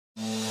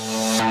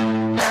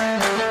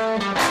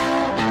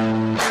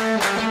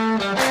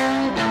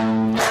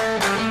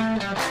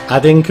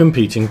Adding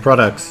competing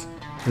products.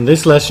 In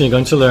this lesson you're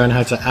going to learn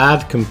how to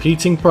add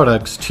competing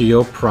products to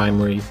your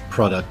primary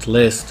product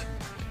list.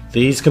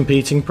 These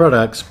competing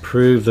products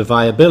prove the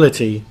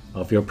viability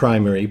of your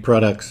primary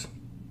products.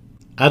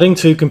 Adding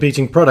two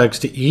competing products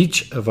to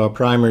each of our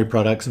primary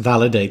products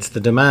validates the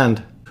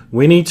demand.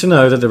 We need to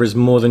know that there is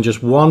more than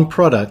just one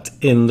product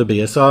in the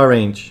BSR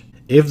range.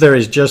 If there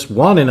is just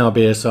one in our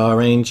BSR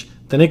range,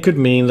 then it could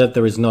mean that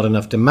there is not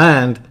enough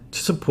demand to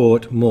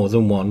support more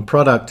than one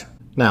product.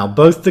 Now,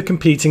 both the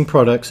competing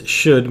products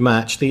should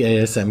match the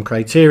ASM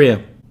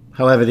criteria.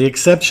 However, the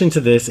exception to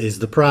this is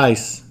the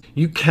price.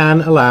 You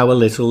can allow a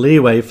little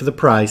leeway for the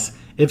price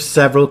if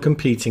several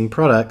competing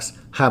products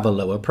have a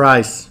lower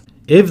price.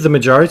 If the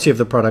majority of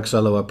the products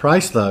are lower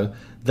priced though,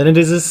 then it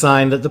is a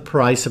sign that the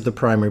price of the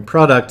primary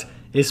product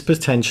is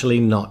potentially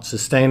not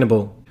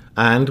sustainable,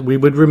 and we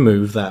would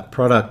remove that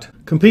product.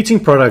 Competing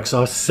products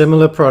are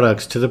similar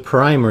products to the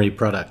primary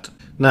product.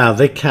 Now,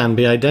 they can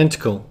be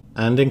identical,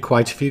 and in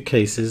quite a few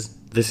cases,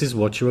 this is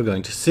what you are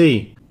going to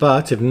see.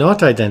 But if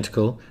not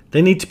identical,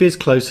 they need to be as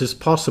close as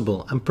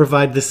possible and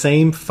provide the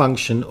same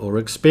function or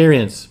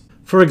experience.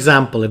 For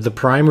example, if the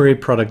primary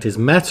product is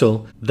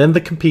metal, then the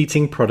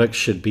competing product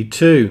should be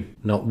too,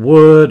 not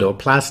wood or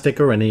plastic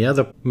or any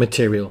other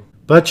material.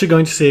 But you're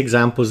going to see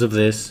examples of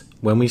this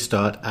when we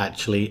start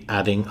actually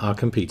adding our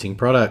competing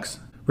products.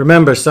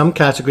 Remember, some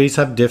categories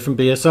have different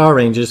BSR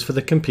ranges for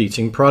the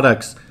competing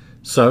products,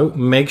 so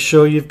make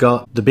sure you've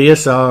got the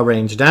BSR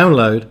range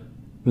download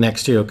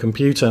next to your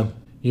computer.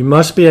 You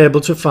must be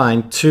able to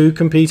find two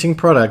competing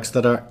products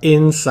that are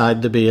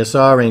inside the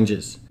BSR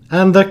ranges,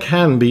 and there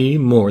can be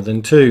more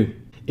than two.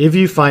 If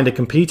you find a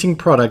competing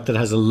product that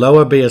has a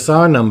lower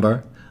BSR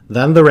number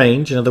than the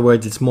range, in other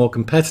words it's more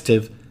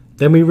competitive,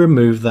 then we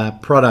remove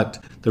that product.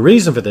 The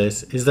reason for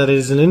this is that it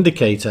is an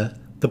indicator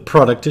the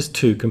product is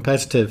too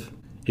competitive.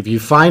 If you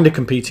find a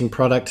competing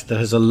product that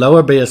has a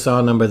lower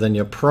BSR number than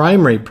your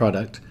primary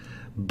product,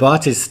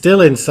 but is still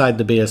inside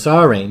the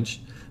BSR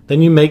range,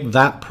 then you make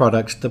that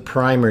product the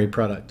primary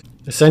product.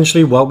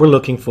 Essentially what we're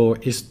looking for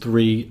is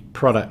three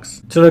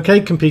products. To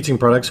locate competing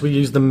products, we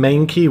use the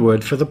main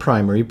keyword for the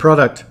primary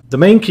product. The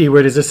main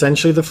keyword is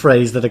essentially the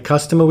phrase that a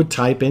customer would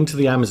type into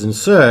the Amazon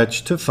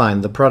search to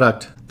find the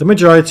product. The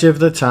majority of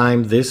the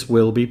time this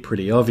will be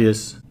pretty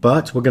obvious,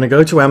 but we're going to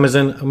go to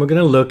Amazon and we're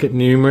going to look at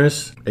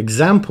numerous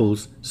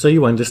examples so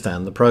you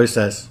understand the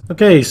process.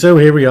 Okay, so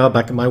here we are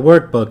back at my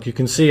workbook. You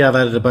can see I've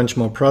added a bunch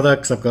more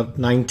products. I've got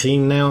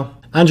 19 now.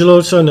 And you'll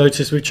also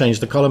notice we've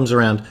changed the columns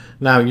around.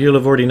 Now, you'll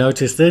have already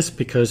noticed this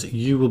because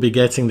you will be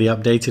getting the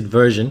updated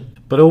version.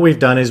 But all we've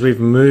done is we've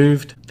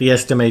moved the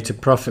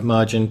estimated profit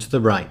margin to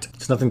the right.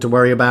 It's nothing to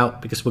worry about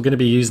because we're going to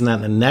be using that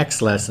in the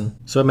next lesson,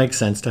 so it makes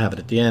sense to have it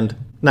at the end.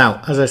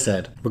 Now, as I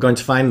said, we're going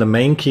to find the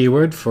main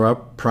keyword for our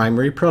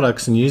primary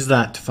products and use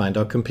that to find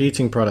our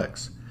competing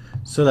products.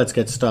 So let's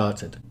get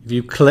started. If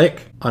you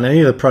click on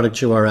any of the product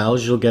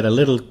URLs, you'll get a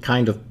little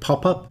kind of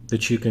pop-up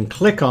that you can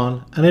click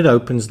on and it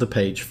opens the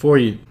page for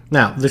you.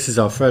 Now, this is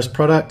our first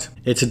product.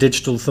 It's a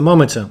digital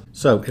thermometer.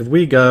 So if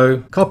we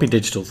go copy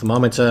digital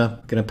thermometer,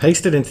 I'm going to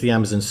paste it into the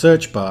Amazon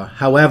search bar.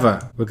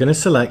 However, we're going to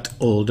select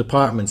all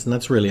departments, and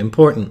that's really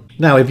important.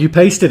 Now, if you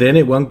paste it in,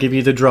 it won't give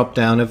you the drop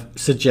down of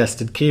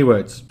suggested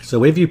keywords.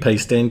 So if you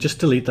paste in, just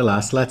delete the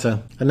last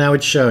letter. And now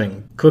it's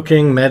showing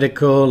cooking,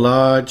 medical,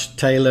 large,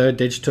 tailor,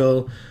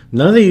 digital.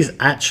 None of these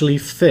actually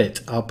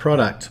fit our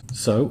product.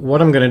 So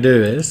what I'm going to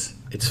do is,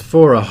 it's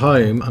for a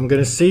home. I'm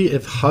going to see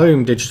if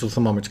home digital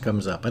thermometer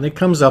comes up, and it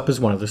comes up as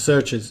one of the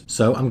searches.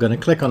 So I'm going to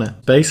click on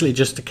it. Basically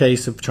just a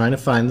case of trying to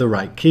find the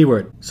right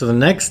keyword. So the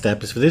next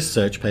step is for this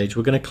search page,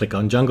 we're going to click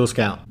on Jungle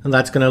Scout, and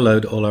that's going to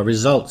load all our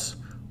results.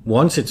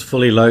 Once it's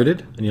fully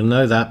loaded, and you'll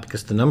know that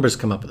because the numbers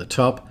come up at the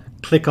top,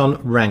 click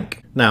on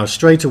rank. Now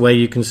straight away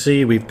you can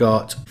see we've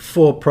got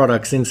 4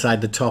 products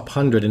inside the top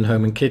 100 in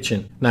home and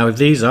kitchen. Now if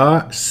these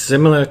are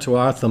similar to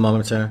our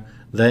thermometer,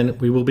 then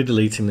we will be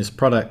deleting this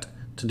product.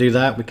 To do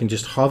that, we can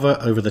just hover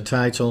over the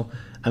title,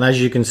 and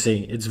as you can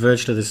see, it's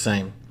virtually the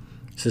same.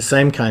 It's the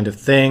same kind of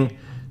thing.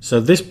 So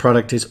this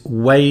product is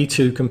way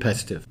too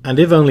competitive. And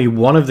if only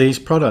one of these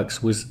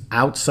products was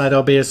outside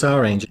our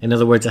BSR range, in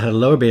other words, it had a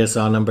lower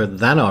BSR number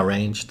than our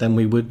range, then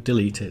we would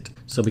delete it.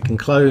 So we can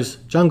close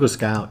Jungle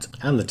Scout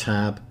and the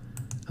tab,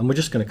 and we're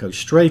just going to go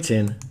straight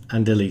in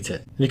and delete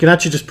it. And you can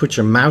actually just put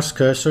your mouse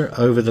cursor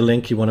over the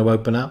link you want to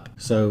open up.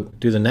 So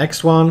do the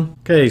next one.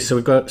 Okay, so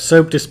we've got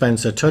soap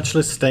dispenser,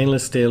 touchless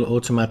stainless steel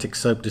automatic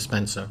soap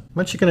dispenser.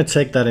 I'm actually going to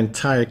take that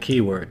entire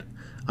keyword.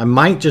 I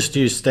might just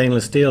use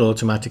stainless steel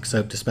automatic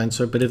soap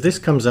dispenser, but if this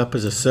comes up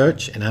as a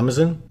search in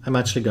Amazon, I'm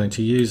actually going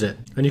to use it.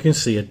 And you can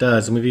see it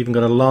does, and we've even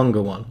got a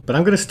longer one. But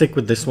I'm going to stick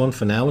with this one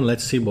for now, and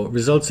let's see what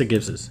results it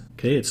gives us.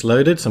 Okay, it's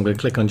loaded, so I'm going to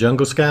click on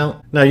Jungle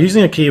Scout. Now,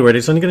 using a keyword,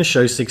 it's only going to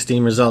show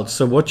 16 results.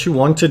 So what you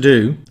want to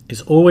do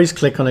is always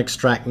click on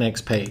Extract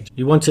Next Page.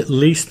 You want at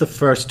least the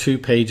first 2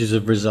 pages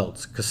of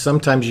results, because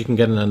sometimes you can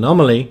get an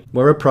anomaly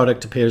where a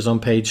product appears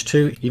on page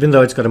 2, even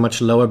though it's got a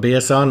much lower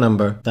BSR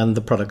number than the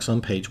products on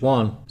page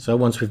 1. So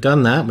once we've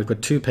done that, we've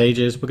got 2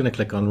 pages, we're going to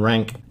click on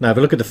Rank. Now, if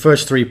we look at the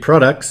first 3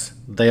 products,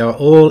 they are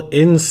all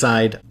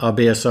inside our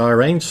BSR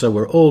range, so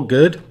we're all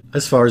good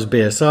as far as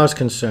BSR is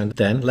concerned.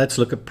 Then let's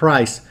look at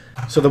price.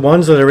 So the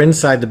ones that are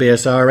inside the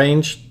BSR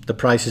range, the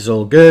price is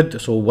all good.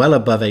 It's all well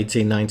above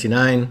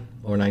 $18.99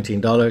 or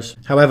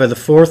 $19. However, the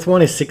 4th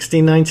one is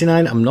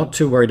 $16.99. I'm not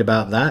too worried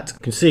about that. You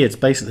can see it's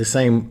basically the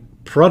same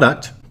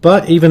product,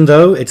 but even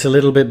though it's a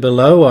little bit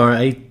below our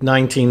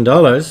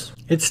 $19,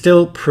 it's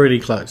still pretty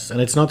close,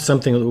 and it's not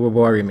something that will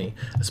worry me,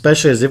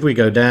 especially as if we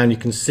go down, you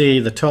can see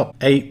the top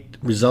 8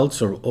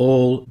 results are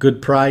all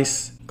good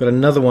price. Got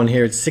another one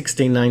here, it's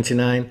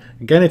 $16.99.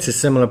 Again, it's a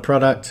similar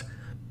product,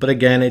 but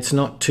again, it's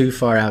not too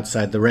far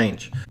outside the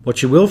range.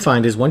 What you will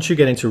find is once you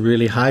get into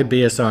really high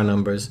BSR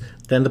numbers,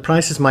 then the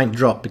prices might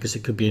drop because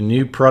it could be a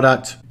new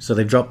product. So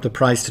they drop the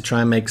price to try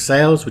and make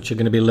sales, which you're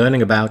going to be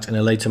learning about in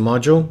a later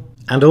module.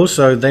 And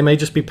also they may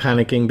just be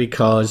panicking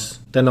because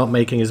they're not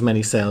making as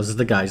many sales as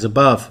the guys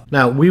above.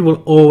 Now, we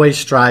will always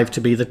strive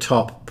to be the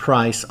top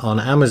price on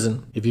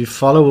Amazon. If you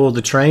follow all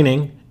the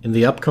training in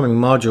the upcoming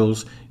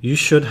modules, you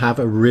should have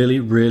a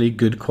really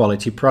good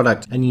quality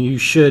product, and you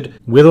should,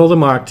 with all the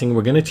marketing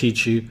we're going to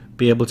teach you,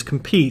 be able to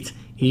compete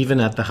even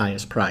at the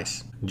highest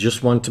price.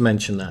 Just want to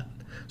mention that.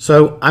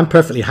 So I'm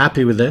perfectly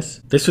happy with this.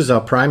 This was our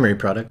primary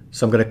product.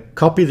 So I'm going to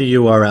copy the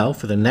URL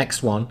for the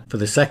next one, for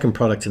the second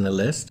product in the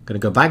list. I'm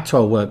going to go back to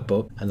our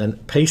workbook and then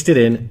paste it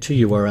in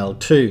to URL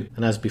 2.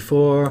 And as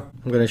before,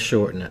 I'm going to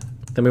shorten it.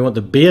 Then we want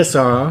the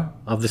BSR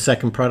of the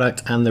second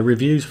product and the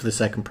reviews for the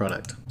second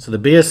product. So the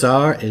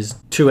BSR is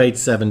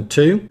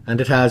 2872 and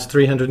it has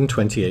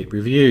 328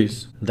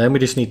 reviews. Then we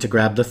just need to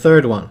grab the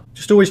third one.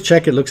 Just always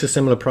check it looks a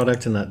similar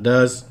product, and that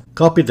does.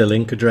 Copy the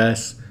link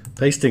address,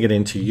 pasting it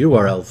into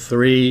URL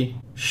 3,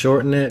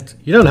 shorten it.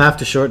 You don't have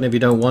to shorten it if you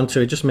don't want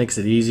to, it just makes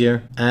it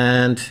easier.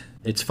 And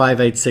it's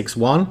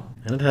 5861.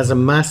 And it has a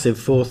massive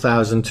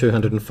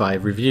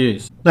 4,205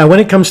 reviews. Now,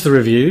 when it comes to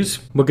reviews,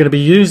 we're going to be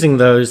using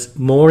those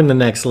more in the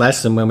next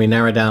lesson when we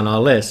narrow down our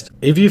list.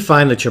 If you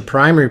find that your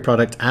primary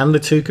product and the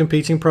 2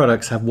 competing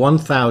products have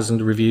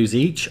 1,000 reviews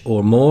each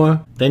or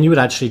more, then you would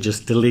actually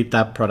just delete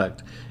that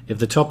product. If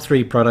the top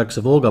 3 products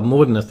have all got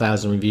more than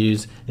 1,000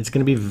 reviews, it's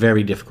going to be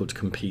very difficult to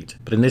compete.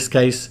 But in this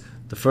case,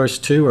 the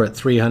first 2 are at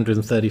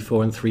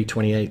 334 and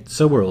 328,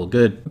 so we're all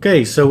good.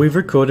 Okay, so we've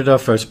recorded our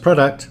first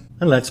product.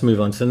 And let's move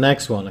on to the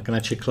next one. I can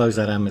actually close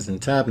that Amazon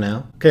tab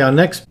now. Okay, our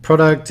next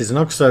product is an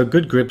OXO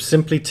Good Grip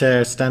Simply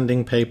Tear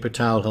Standing Paper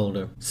Towel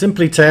Holder.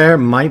 Simply Tear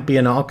might be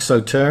an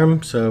OXO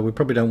term, so we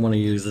probably don't want to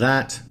use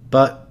that.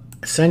 But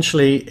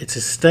essentially, it's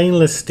a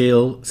stainless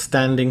steel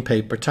standing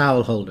paper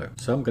towel holder.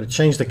 So I'm going to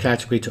change the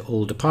category to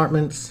all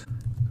departments.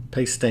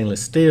 Paste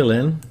stainless steel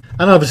in.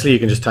 And obviously you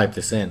can just type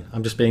this in.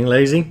 I'm just being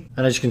lazy.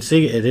 And as you can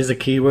see, it is a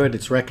keyword.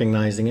 It's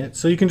recognizing it.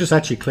 So you can just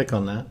actually click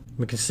on that.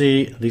 We can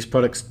see these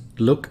products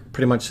look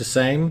pretty much the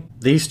same.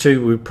 These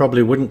 2 we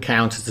probably wouldn't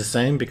count as the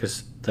same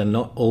because they're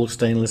not all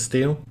stainless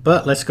steel.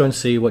 But let's go and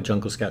see what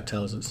Jungle Scout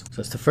tells us. So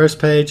that's the first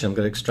page. I'm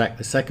going to extract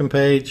the second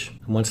page.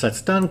 And once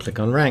that's done, click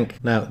on Rank.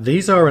 Now,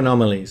 these are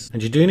anomalies,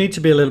 and you do need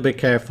to be a little bit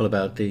careful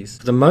about these.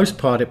 For the most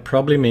part, it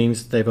probably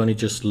means they've only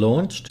just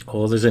launched,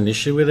 or there's an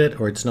issue with it,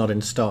 or it's not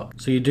in stock.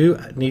 So you do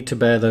need to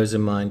bear those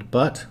in mind.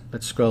 But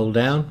let's scroll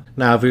down.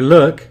 Now, if we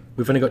look,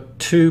 we've only got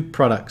 2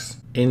 products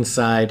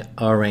inside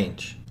our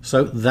range.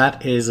 So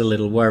that is a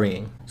little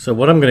worrying. So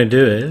what I'm going to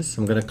do is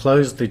I'm going to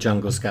close the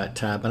Jungle Scout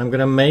tab and I'm going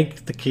to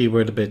make the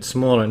keyword a bit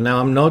smaller. Now,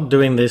 I'm not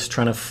doing this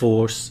trying to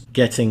force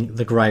getting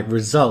the right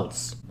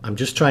results. I'm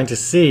just trying to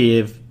see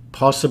if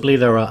possibly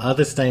there are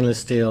other stainless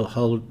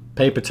steel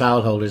paper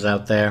towel holders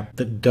out there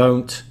that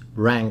don't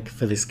rank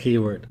for this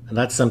keyword. And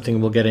that's something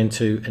we'll get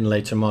into in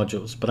later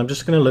modules. But I'm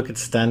just going to look at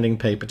standing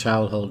paper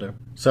towel holder.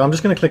 So I'm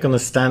just going to click on the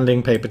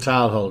standing paper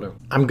towel holder.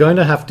 I'm going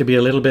to have to be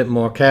a little bit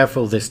more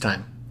careful this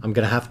time. I'm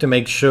going to have to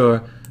make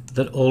sure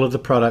that all of the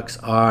products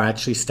are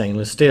actually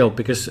stainless steel,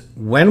 because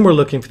when we're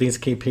looking for these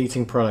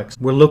competing products,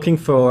 we're looking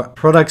for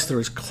products that are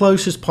as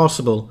close as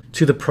possible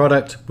to the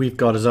product we've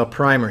got as our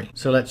primary.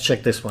 So let's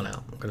check this one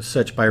out. I'm going to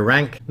search by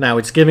rank. Now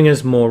it's giving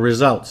us more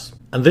results.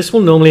 And this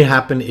will normally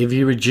happen if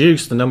you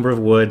reduce the number of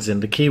words in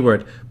the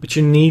keyword, but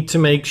you need to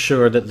make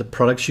sure that the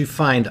products you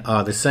find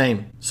are the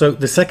same. So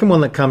the second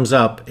one that comes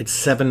up, it's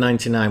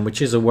 $7.99,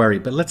 which is a worry,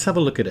 but let's have a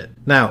look at it.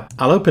 Now,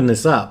 I'll open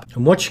this up,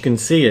 and what you can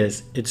see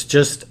is it's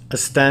just a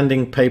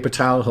standing paper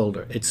towel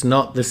holder. It's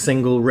not the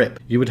single rip.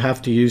 You would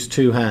have to use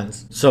 2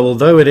 hands. So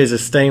although it is a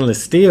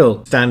stainless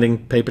steel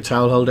standing paper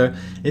towel holder,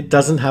 it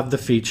doesn't have the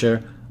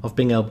feature of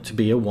being able to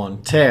be a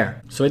 1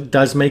 tear. So it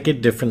does make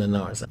it different than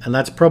ours. And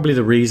that's probably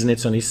the reason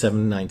it's only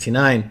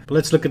 $7.99. But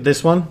let's look at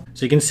this one.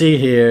 So you can see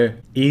here,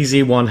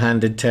 easy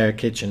one-handed tear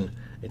kitchen.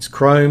 It's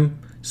chrome,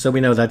 so we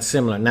know that's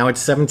similar. Now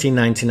it's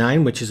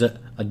 $17.99, which is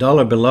a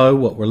dollar below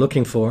what we're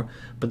looking for.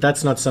 but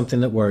that's not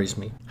something that worries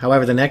me.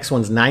 However, the next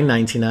one's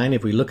 $9.99.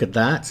 If we look at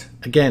that,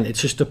 again,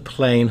 it's just a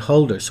plain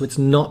holder, so it's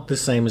not the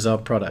same as our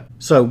product.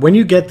 So when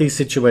you get these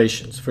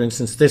situations, for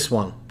instance, this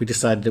one, we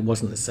decided it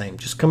wasn't the same.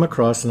 Just come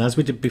across, and as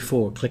we did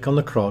before, click on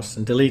the cross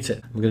and delete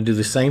it. I'm going to do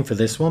the same for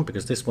this one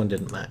because this one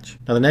didn't match.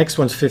 Now the next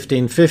one's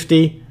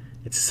 $15.50.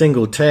 It's a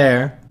single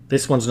tear.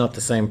 This one's not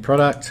the same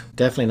product.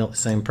 Definitely not the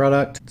same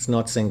product. It's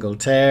not single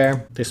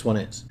tear. This one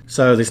is.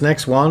 So this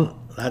next one,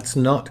 that's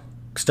not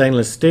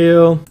stainless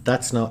steel.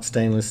 That's not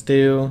stainless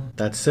steel.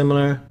 That's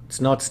similar.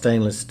 It's not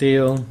stainless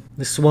steel.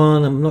 This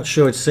one, I'm not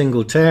sure it's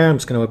single tear. I'm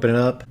just going to open it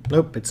up.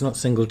 Nope, it's not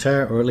single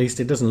tear, or at least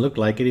it doesn't look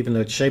like it, even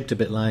though it's shaped a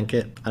bit like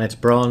it. And it's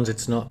bronze.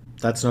 It's not.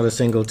 That's not a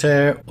single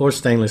tear or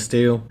stainless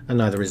steel, and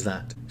neither is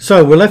that.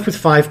 So we're left with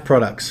 5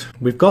 products.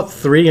 We've got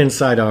 3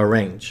 inside our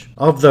range.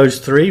 Of those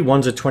 3,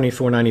 one's at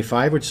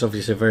 $24.95, which is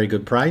obviously a very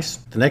good price.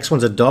 The next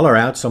one's $1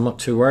 out, so I'm not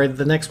too worried.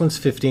 The next one's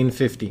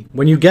 $15.50.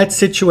 When you get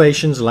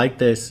situations like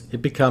this,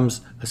 it becomes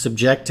a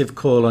subjective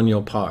call on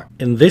your part.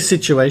 In this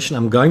situation,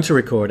 I'm going to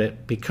record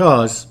it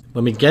because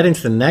when we get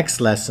into the next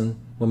lesson,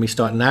 when we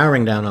start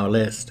narrowing down our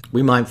list,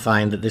 we might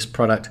find that this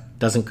product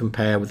doesn't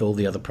compare with all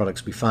the other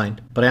products we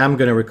find. But I am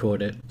going to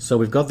record it. So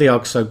we've got the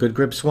OXO Good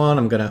Grips one.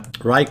 I'm going to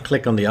right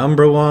click on the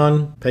Umbra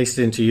one, paste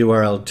it into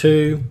URL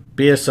 2.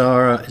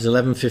 BSR is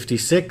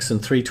 1156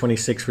 and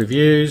 326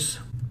 reviews.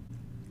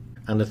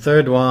 And the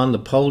third one, the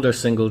Polder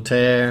Single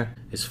Tear,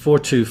 is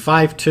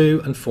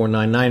 4252 and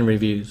 499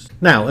 reviews.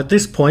 Now at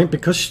this point,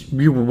 because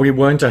we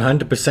weren't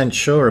 100%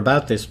 sure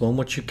about this one,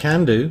 what you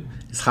can do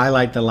is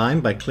highlight the line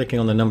by clicking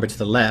on the number to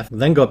the left,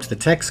 then go up to the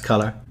text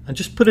color and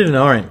just put it in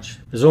orange.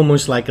 There's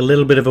almost like a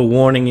little bit of a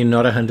warning you're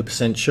not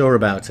 100% sure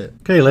about it.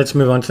 Okay, let's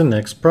move on to the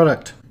next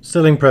product.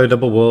 Stirling Pro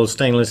Double Wall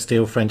Stainless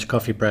Steel French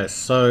Coffee Press.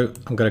 So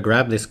I'm going to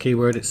grab this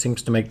keyword. It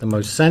seems to make the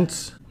most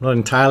sense. I'm not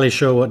entirely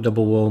sure what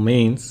double wall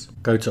means.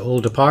 Go to all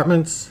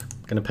departments.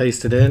 I'm going to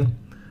paste it in.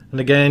 And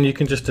again, you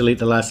can just delete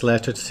the last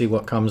letter to see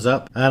what comes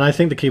up. And I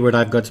think the keyword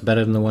I've got is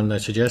better than the one they're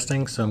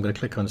suggesting. So I'm going to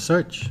click on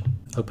search,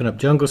 open up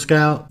Jungle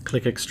Scout,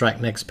 click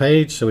extract next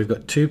page. So we've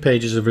got 2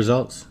 pages of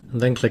results,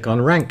 and then click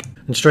on rank.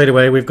 And straight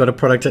away, we've got a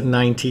product at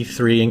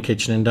 93 in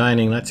kitchen and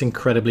dining. That's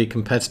incredibly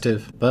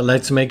competitive. But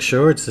let's make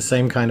sure it's the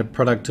same kind of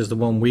product as the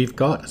one we've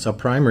got. It's our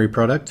primary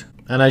product.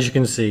 And as you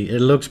can see, it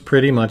looks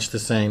pretty much the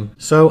same.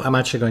 So I'm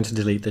actually going to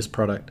delete this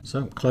product.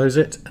 So close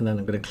it, and then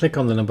I'm going to click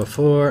on the number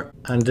 4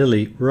 and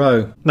delete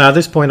row. Now at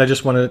this point, I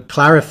just want to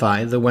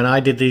clarify that when I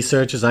did these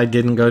searches, I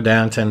didn't go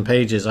down 10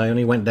 pages. I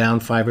only went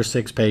down 5 or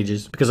 6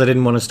 pages because I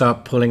didn't want to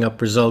start pulling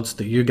up results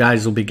that you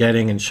guys will be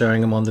getting and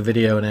showing them on the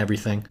video and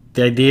everything.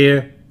 The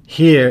idea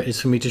here is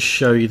for me to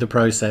show you the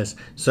process.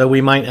 So we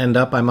might end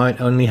up, I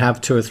might only have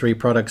 2 or 3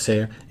 products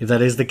here. If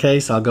that is the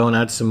case, I'll go and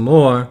add some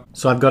more.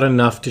 So I've got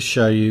enough to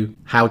show you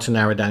how to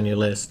narrow down your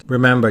list.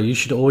 Remember, you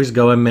should always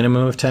go a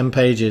minimum of 10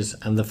 pages,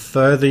 and the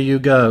further you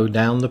go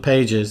down the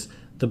pages,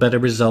 the better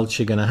results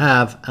you're going to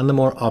have and the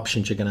more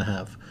options you're going to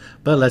have.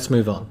 But let's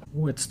move on.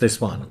 What's this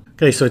one?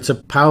 Okay, so it's a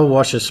power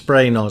washer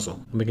spray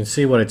nozzle, and we can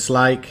see what it's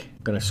like.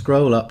 I'm going to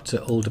scroll up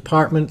to all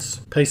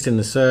departments, paste in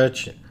the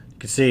search.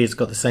 You can see it's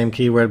got the same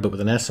keyword but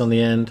with an S on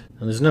the end,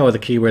 and there's no other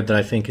keyword that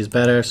I think is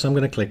better, so I'm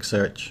going to click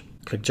search.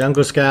 Click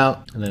Jungle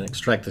Scout and then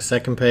extract the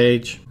second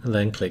page and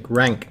then click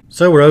rank.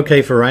 So we're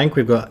okay for rank.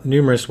 We've got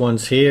numerous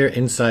ones here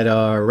inside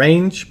our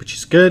range, which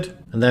is good,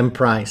 and then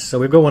price. So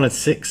we've got one at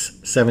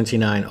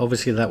 $6.79.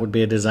 Obviously that would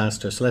be a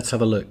disaster, so let's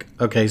have a look.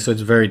 Okay, so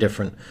it's very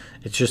different.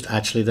 It's just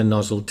actually the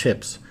nozzle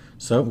tips.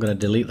 So I'm going to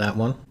delete that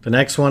one. The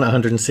next one,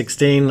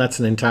 116, that's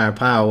an entire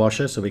power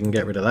washer, so we can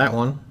get rid of that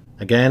one.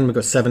 Again, we've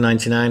got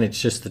 $7.99,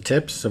 it's just the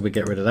tips, so we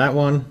get rid of that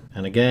one.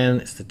 And again,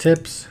 it's the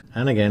tips,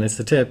 and again, it's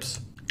the tips.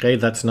 Okay,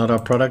 that's not our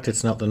product,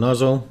 it's not the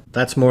nozzle.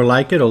 That's more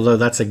like it, although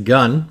that's a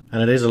gun,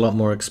 and it is a lot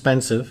more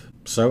expensive.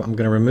 So I'm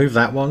going to remove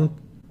that one.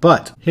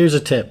 But here's a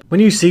tip. When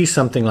you see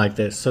something like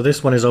this, so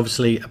this one is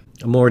obviously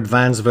a more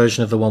advanced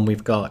version of the one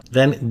we've got,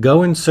 then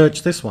go and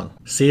search this one.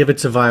 See if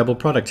it's a viable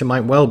product. It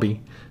might well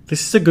be.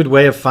 This is a good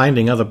way of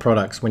finding other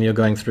products when you're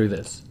going through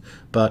this.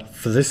 But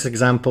for this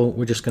example,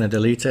 we're just going to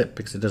delete it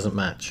because it doesn't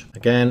match.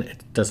 Again,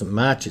 it doesn't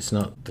match. It's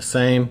not the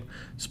same.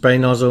 Spray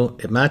nozzle,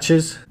 it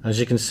matches. As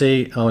you can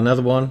see, oh,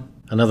 another one,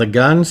 another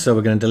gun. So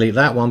we're going to delete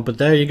that one. But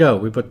there you go.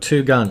 We've got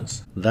 2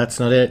 guns. That's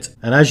not it.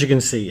 And as you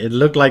can see, it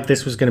looked like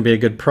this was going to be a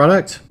good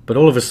product. But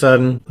all of a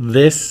sudden,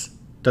 this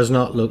does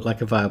not look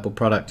like a viable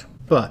product.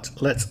 But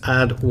let's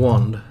add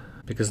wand,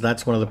 because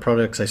that's one of the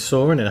products I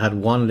saw and it had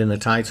wand in the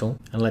title.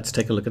 And let's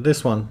take a look at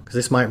this one, because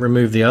this might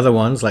remove the other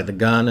ones like the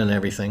gun and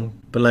everything.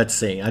 But let's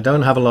see. I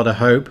don't have a lot of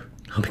hope,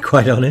 I'll be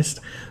quite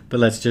honest, but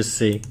let's just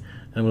see.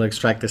 And we'll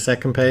extract the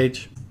second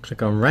page,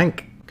 click on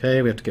rank.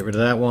 Okay, we have to get rid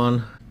of that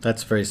one.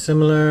 That's very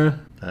similar.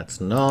 That's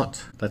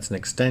not. That's an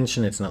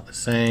extension, it's not the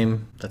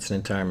same. That's an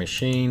entire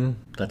machine.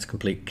 That's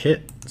complete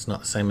kit. It's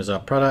not the same as our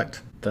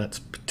product. That's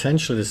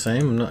potentially the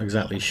same, I'm not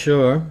exactly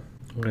sure.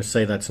 I'm going to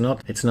say it's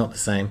not the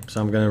same,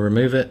 so I'm going to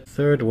remove it.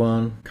 Third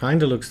one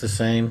kind of looks the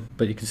same,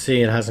 but you can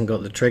see it hasn't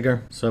got the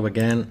trigger. So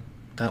again,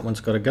 that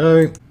one's got to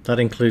go. That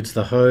includes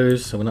the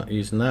hose, so we're not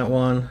using that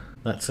one.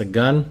 That's a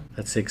gun.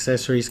 That's the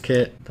accessories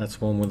kit. That's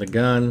one with a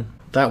gun.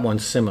 That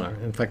one's similar.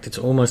 In fact, it's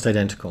almost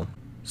identical.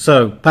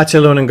 So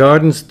Patio Lawn and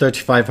Gardens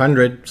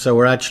 3500. So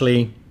we're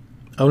actually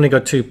only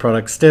got 2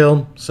 products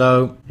still.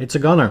 So it's a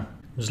goner.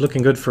 It was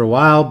looking good for a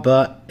while,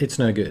 but it's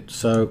no good.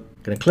 So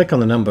I'm going to click on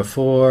the number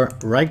 4,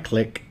 right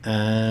click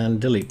and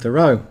delete the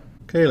row.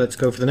 Okay, let's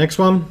go for the next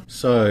one.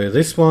 So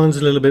this one's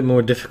a little bit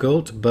more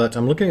difficult, but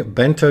I'm looking at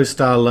bento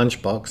style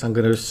lunchbox. I'm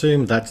going to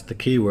assume that's the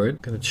keyword.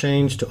 I'm going to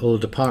change to all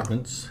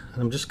departments,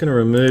 and I'm just going to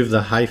remove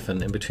the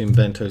hyphen in between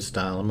bento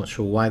style. I'm not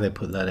sure why they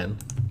put that in.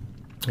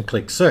 And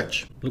click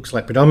search. Looks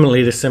like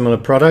predominantly the similar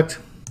product.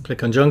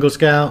 Click on Jungle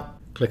Scout,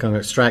 click on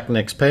extract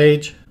next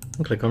page,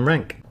 and click on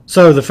rank.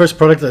 So the first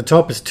product at the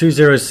top is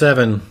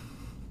 207.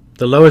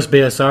 The lowest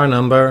BSR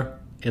number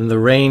in the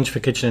range for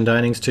kitchen and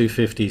dining is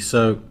 250.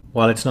 So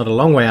while it's not a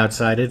long way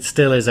outside, it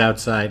still is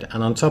outside.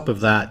 And on top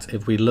of that,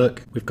 if we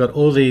look, we've got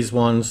all these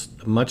ones,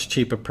 a much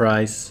cheaper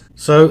price.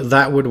 So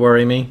that would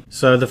worry me.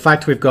 So the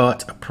fact we've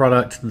got a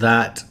product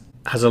that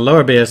has a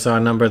lower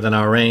BSR number than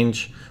our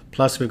range,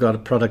 plus we've got a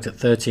product at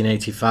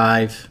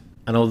 $13.85.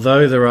 And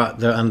although there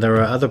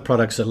are other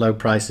products at low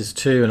prices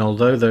too, and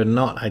although they're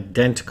not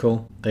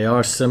identical, they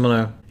are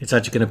similar, it's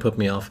actually going to put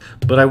me off.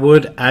 But I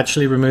would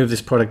actually remove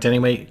this product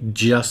anyway,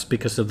 just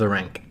because of the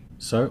rank.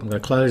 So I'm going to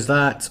close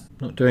that.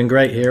 Not doing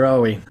great here,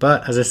 are we?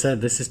 But as I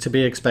said, this is to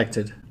be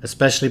expected,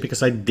 especially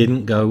because I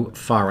didn't go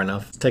far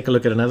enough. Let's take a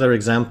look at another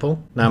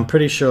example. Now I'm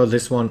pretty sure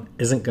this one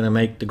isn't going to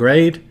make the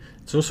grade.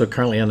 It's also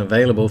currently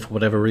unavailable for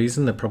whatever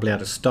reason. They're probably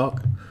out of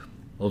stock.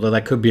 Although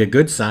that could be a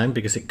good sign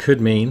because it could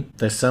mean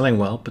they're selling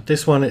well. But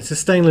this one, it's a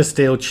stainless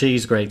steel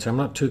cheese grater. I'm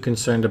not too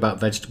concerned about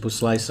vegetable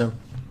slicer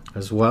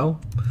as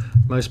well.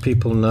 Most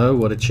people know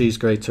what a cheese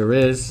grater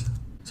is.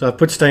 So I've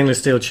put stainless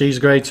steel cheese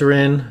grater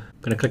in.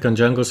 I'm going to click on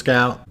Jungle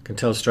Scout. I can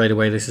tell straight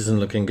away this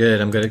isn't looking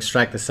good. I'm going to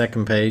extract the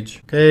second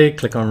page. Okay,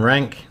 click on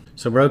rank.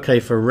 So we're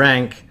okay for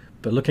rank,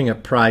 but looking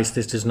at price,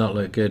 this does not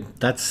look good.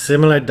 That's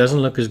similar. It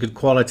doesn't look as good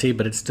quality,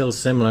 but it's still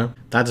similar.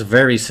 That's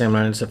very similar,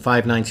 and it's at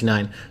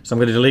 $5.99. So I'm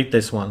going to delete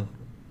this one.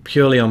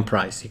 Purely on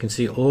price. You can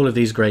see all of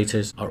these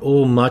graters are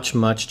all much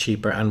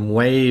cheaper and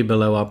way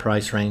below our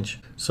price range.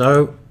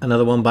 So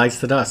another one bites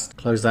the dust.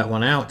 Close that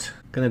one out.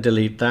 I'm going to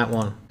delete that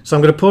one. So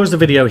I'm going to pause the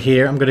video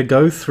here. I'm going to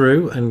go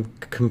through and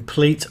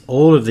complete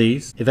all of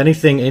these. If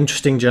anything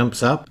interesting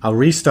jumps up, I'll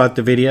restart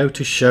the video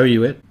to show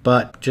you it.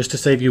 But just to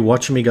save you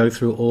watching me go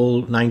through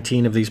all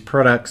 19 of these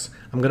products,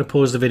 I'm going to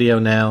pause the video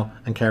now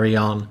and carry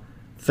on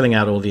filling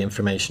out all the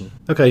information.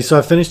 Okay, so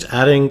I've finished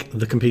adding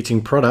the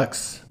competing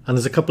products. And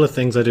there's a couple of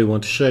things I do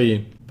want to show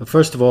you. But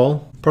first of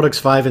all, products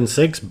 5 and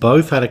 6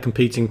 both had a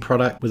competing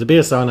product with a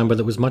BSR number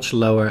that was much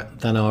lower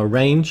than our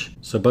range.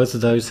 So both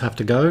of those have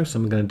to go. So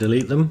I'm going to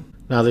delete them.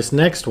 Now this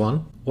next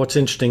one, what's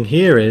interesting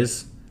here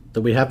is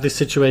that we have this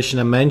situation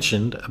I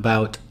mentioned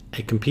about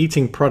a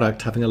competing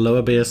product having a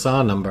lower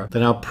BSR number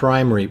than our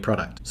primary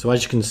product. So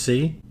as you can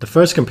see, the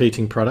first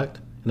competing product,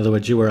 in other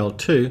words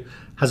URL2,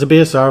 has a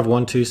BSR of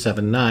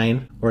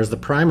 1279, whereas the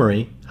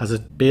primary has a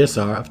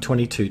BSR of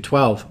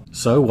 2212.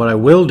 So what I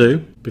will do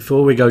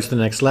before we go to the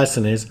next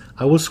lesson is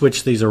I will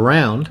switch these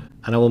around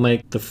and I will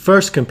make the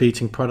first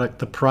competing product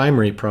the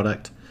primary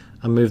product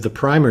and move the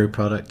primary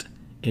product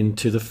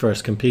into the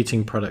first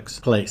competing product's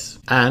place.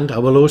 And I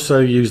will also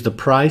use the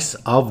price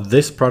of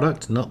this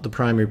product, not the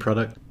primary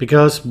product,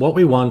 because what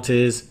we want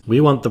is we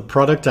want the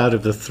product out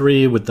of the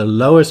 3 with the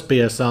lowest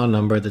BSR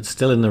number that's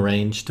still in the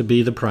range to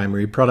be the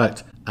primary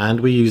product.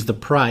 And we use the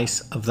price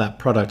of that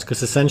product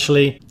because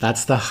essentially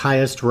that's the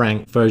highest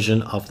ranked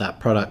version of that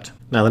product.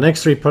 Now the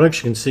next 3 products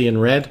you can see in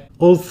red,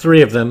 all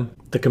 3 of them,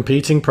 the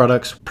competing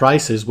products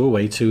prices were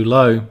way too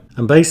low.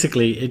 And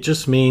basically it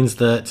just means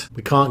that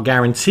we can't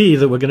guarantee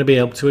that we're going to be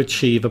able to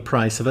achieve a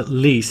price of at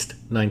least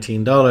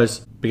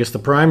 $19 because the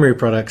primary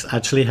products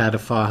actually had a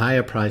far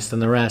higher price than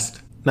the rest.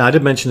 Now I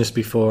did mention this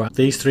before,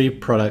 these 3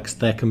 products,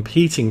 they're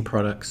competing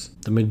products.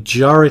 The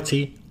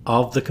majority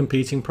of the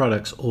competing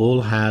products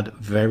all had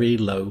very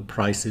low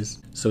prices.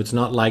 So it's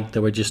not like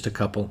there were just a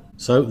couple.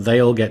 So they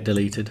all get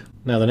deleted.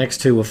 Now the next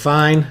 2 were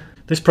fine.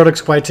 This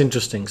product's quite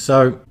interesting.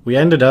 So we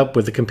ended up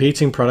with the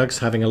competing products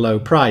having a low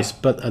price.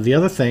 But the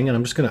other thing, and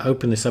I'm just going to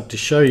open this up to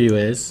show you,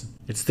 is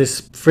it's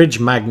this fridge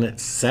magnet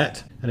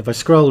set. And if I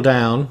scroll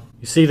down,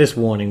 you see this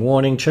warning.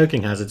 Warning,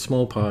 choking hazard,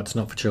 small parts,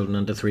 not for children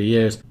under 3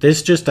 years.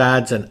 This just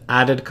adds an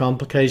added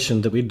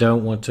complication that we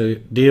don't want to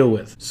deal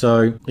with.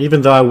 So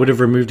even though I would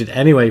have removed it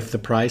anyway for the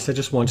price, I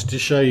just wanted to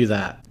show you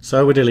that.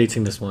 So we're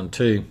deleting this one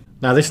too.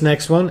 Now this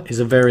next one is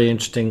a very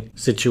interesting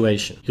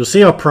situation. You'll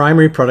see our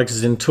primary product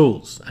is in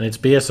tools and its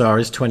BSR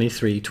is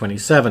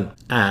 2327.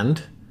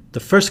 And the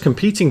first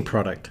competing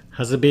product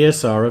has a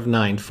BSR of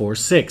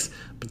 946.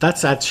 But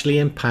that's actually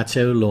in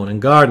patio, lawn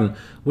and garden,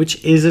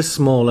 which is a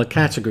smaller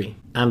category.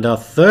 And our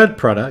third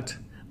product,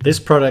 this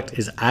product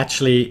is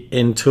actually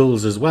in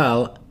tools as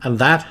well, and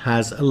that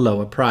has a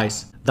lower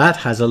price. That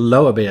has a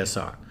lower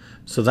BSR.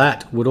 So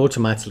that would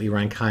automatically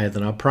rank higher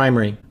than our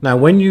primary. Now,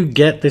 when you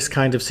get this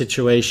kind of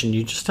situation,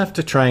 you just have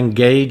to try and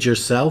gauge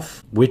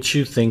yourself which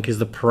you think is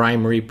the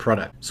primary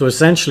product. So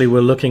essentially,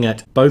 we're looking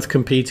at both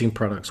competing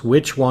products.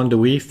 Which one do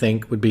we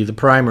think would be the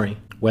primary?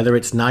 Whether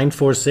it's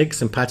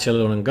 946 in Patio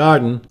Lawn and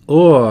Garden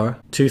or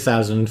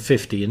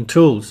 2050 in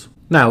Tools.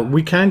 Now,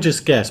 we can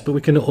just guess, but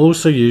we can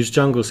also use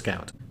Jungle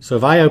Scout. So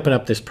if I open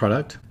up this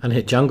product and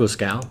hit Jungle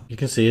Scout, you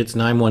can see it's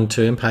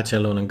 912 in Patio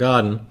Lawn and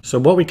Garden. So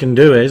what we can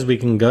do is we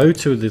can go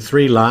to the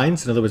 3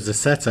 lines, in other words the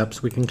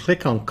setups, we can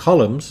click on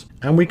columns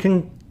and we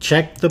can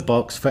check the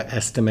box for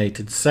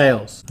estimated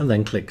sales and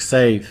then click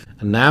save.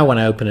 And now when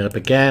I open it up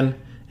again,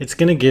 it's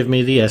going to give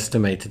me the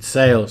estimated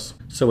sales.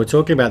 So we're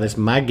talking about this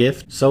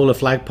MagGift solar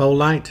flagpole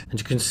light, and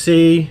you can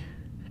see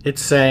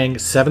it's saying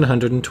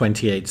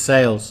 728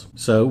 sales.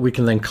 So we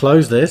can then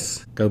close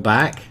this, go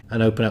back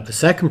and open up the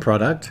second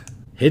product,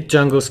 hit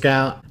Jungle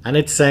Scout, and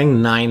it's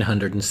saying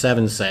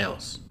 907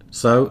 sales.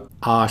 So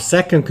our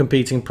second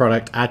competing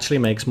product actually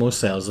makes more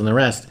sales than the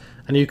rest.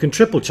 And you can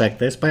triple check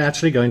this by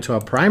actually going to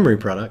our primary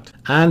product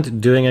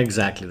and doing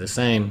exactly the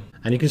same.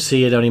 And you can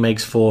see it only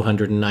makes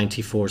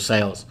 494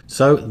 sales.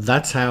 So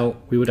that's how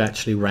we would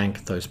actually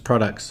rank those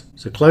products.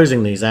 So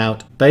closing these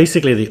out,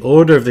 basically the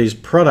order of these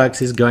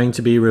products is going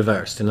to be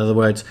reversed. In other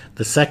words,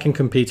 the second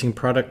competing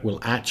product will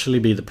actually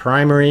be the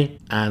primary,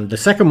 and the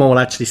second one will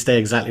actually stay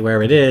exactly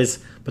where it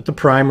is, but the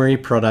primary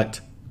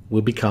product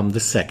will become the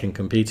second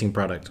competing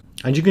product.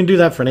 And you can do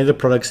that for any of the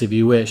products if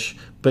you wish,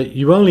 but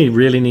you only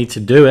really need to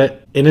do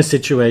it in a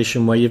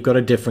situation where you've got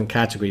a different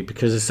category,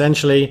 because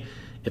essentially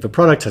if a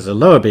product has a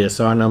lower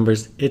BSR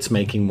numbers, it's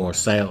making more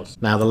sales.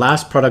 Now the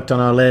last product on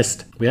our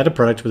list, we had a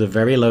product with a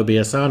very low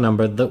BSR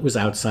number that was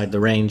outside the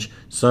range.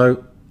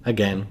 So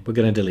again, we're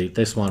going to delete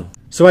this one.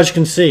 So as you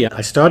can see,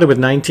 I started with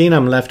 19,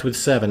 I'm left with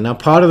 7. Now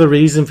part of the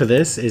reason for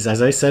this is,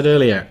 as I said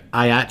earlier,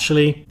 I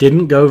actually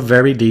didn't go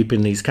very deep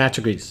in these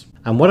categories.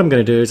 And what I'm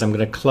going to do is I'm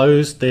going to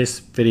close this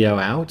video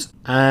out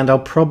and I'll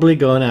probably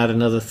go and add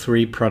another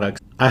 3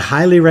 products. I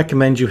highly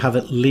recommend you have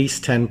at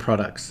least 10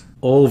 products,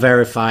 all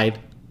verified,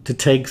 to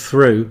take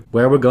through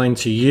where we're going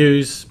to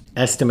use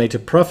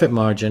estimated profit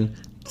margin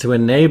to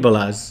enable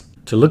us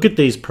to look at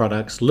these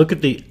products, look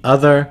at the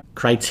other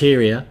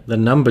criteria, the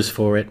numbers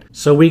for it,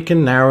 so we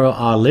can narrow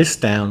our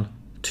list down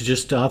to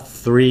just our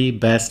 3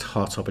 best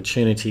hot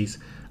opportunities.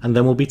 And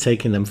then we'll be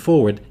taking them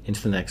forward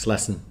into the next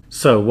lesson.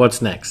 So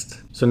what's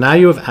next? So now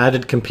you have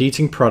added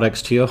competing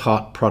products to your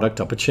hot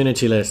product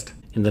opportunity list.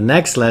 In the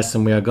next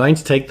lesson, we are going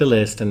to take the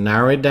list and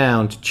narrow it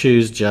down to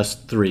choose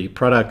just 3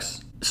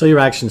 products. So your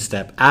action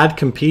step, add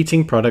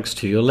competing products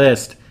to your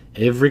list.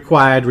 If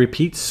required,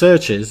 repeat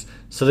searches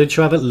so that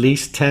you have at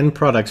least 10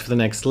 products for the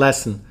next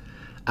lesson.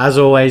 As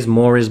always,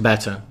 more is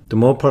better. The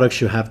more products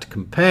you have to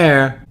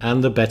compare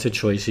and the better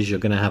choices you're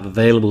going to have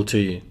available to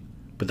you.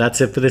 But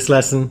that's it for this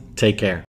lesson. Take care.